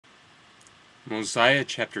Mosiah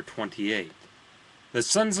chapter 28. The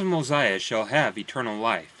sons of Mosiah shall have eternal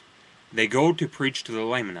life. They go to preach to the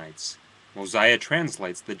Lamanites. Mosiah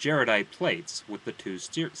translates the Jaredite plates with the two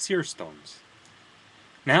seer stones.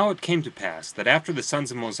 Now it came to pass that after the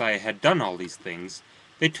sons of Mosiah had done all these things,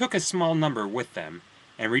 they took a small number with them,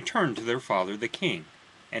 and returned to their father the king,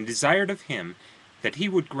 and desired of him that he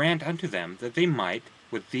would grant unto them that they might,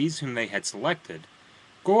 with these whom they had selected,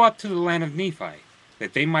 go up to the land of Nephi,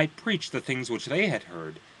 that they might preach the things which they had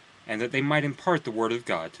heard, and that they might impart the word of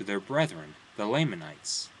God to their brethren, the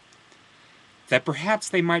Lamanites, that perhaps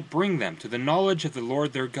they might bring them to the knowledge of the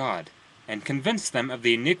Lord their God, and convince them of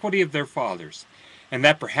the iniquity of their fathers, and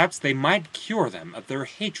that perhaps they might cure them of their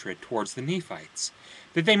hatred towards the Nephites,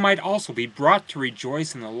 that they might also be brought to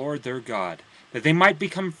rejoice in the Lord their God, that they might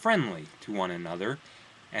become friendly to one another,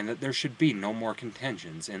 and that there should be no more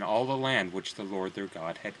contentions in all the land which the Lord their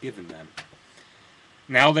God had given them.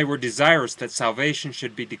 Now they were desirous that salvation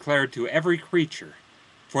should be declared to every creature,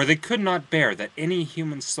 for they could not bear that any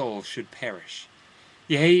human soul should perish.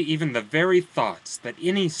 Yea, even the very thoughts that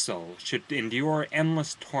any soul should endure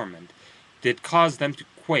endless torment did cause them to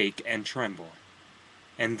quake and tremble.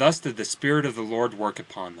 And thus did the Spirit of the Lord work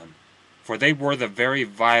upon them, for they were the very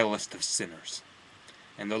vilest of sinners.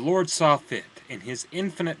 And the Lord saw fit, in his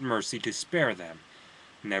infinite mercy, to spare them.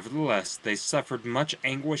 Nevertheless, they suffered much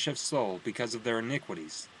anguish of soul because of their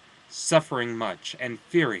iniquities, suffering much, and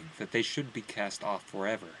fearing that they should be cast off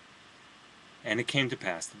forever. And it came to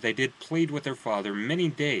pass that they did plead with their father many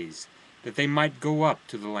days, that they might go up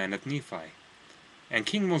to the land of Nephi. And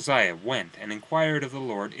King Mosiah went and inquired of the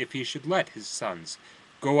Lord if he should let his sons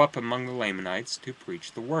go up among the Lamanites to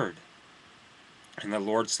preach the word. And the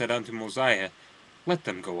Lord said unto Mosiah, Let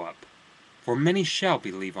them go up, for many shall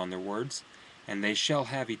believe on their words, and they shall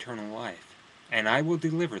have eternal life, and I will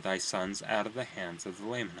deliver thy sons out of the hands of the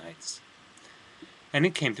Lamanites. And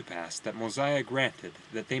it came to pass that Mosiah granted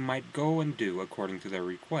that they might go and do according to their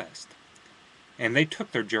request. And they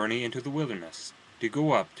took their journey into the wilderness, to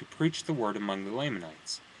go up to preach the word among the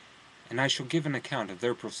Lamanites. And I shall give an account of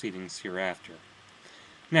their proceedings hereafter.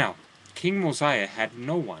 Now, King Mosiah had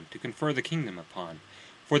no one to confer the kingdom upon,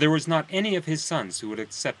 for there was not any of his sons who would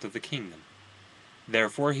accept of the kingdom.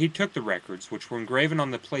 Therefore he took the records which were engraven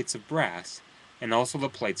on the plates of brass, and also the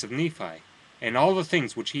plates of Nephi, and all the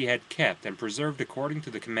things which he had kept and preserved according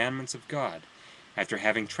to the commandments of God, after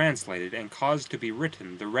having translated and caused to be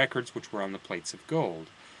written the records which were on the plates of gold,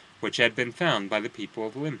 which had been found by the people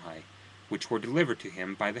of Limhi, which were delivered to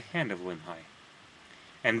him by the hand of Limhi.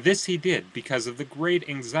 And this he did because of the great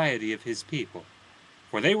anxiety of his people,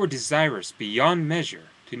 for they were desirous beyond measure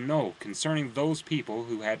to know concerning those people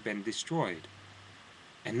who had been destroyed.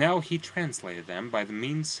 And now he translated them by the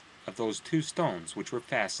means of those two stones which were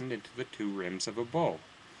fastened into the two rims of a bow.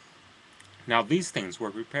 Now these things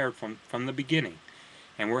were prepared from the beginning,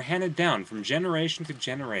 and were handed down from generation to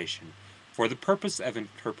generation, for the purpose of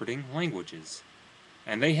interpreting languages.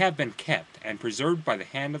 And they have been kept and preserved by the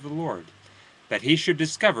hand of the Lord, that he should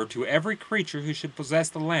discover to every creature who should possess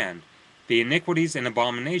the land the iniquities and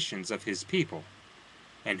abominations of his people.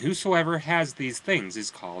 And whosoever has these things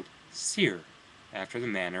is called seer, after the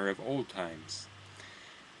manner of old times.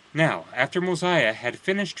 Now, after Mosiah had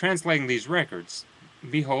finished translating these records,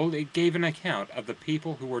 behold, it gave an account of the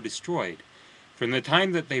people who were destroyed, from the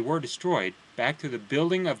time that they were destroyed, back to the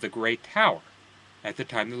building of the great tower, at the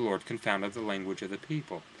time the Lord confounded the language of the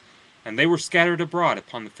people, and they were scattered abroad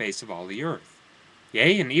upon the face of all the earth,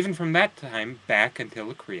 yea, and even from that time back until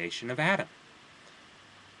the creation of Adam.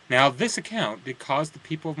 Now this account did cause the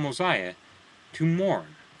people of Mosiah to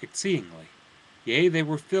mourn exceedingly. Yea, they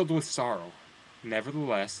were filled with sorrow.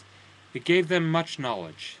 Nevertheless, it gave them much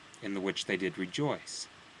knowledge, in the which they did rejoice.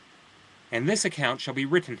 And this account shall be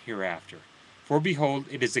written hereafter. For behold,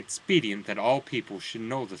 it is expedient that all people should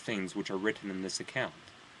know the things which are written in this account.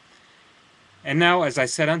 And now, as I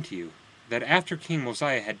said unto you, that after King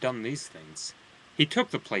Mosiah had done these things, he took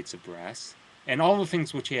the plates of brass, and all the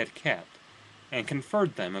things which he had kept, and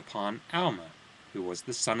conferred them upon Alma, who was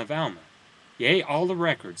the son of Alma, yea, all the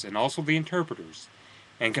records, and also the interpreters,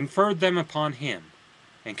 and conferred them upon him,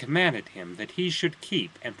 and commanded him that he should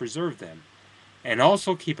keep and preserve them, and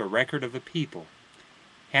also keep a record of the people,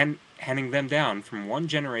 handing them down from one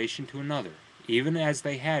generation to another, even as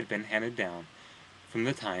they had been handed down from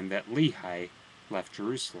the time that Lehi left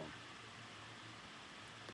Jerusalem.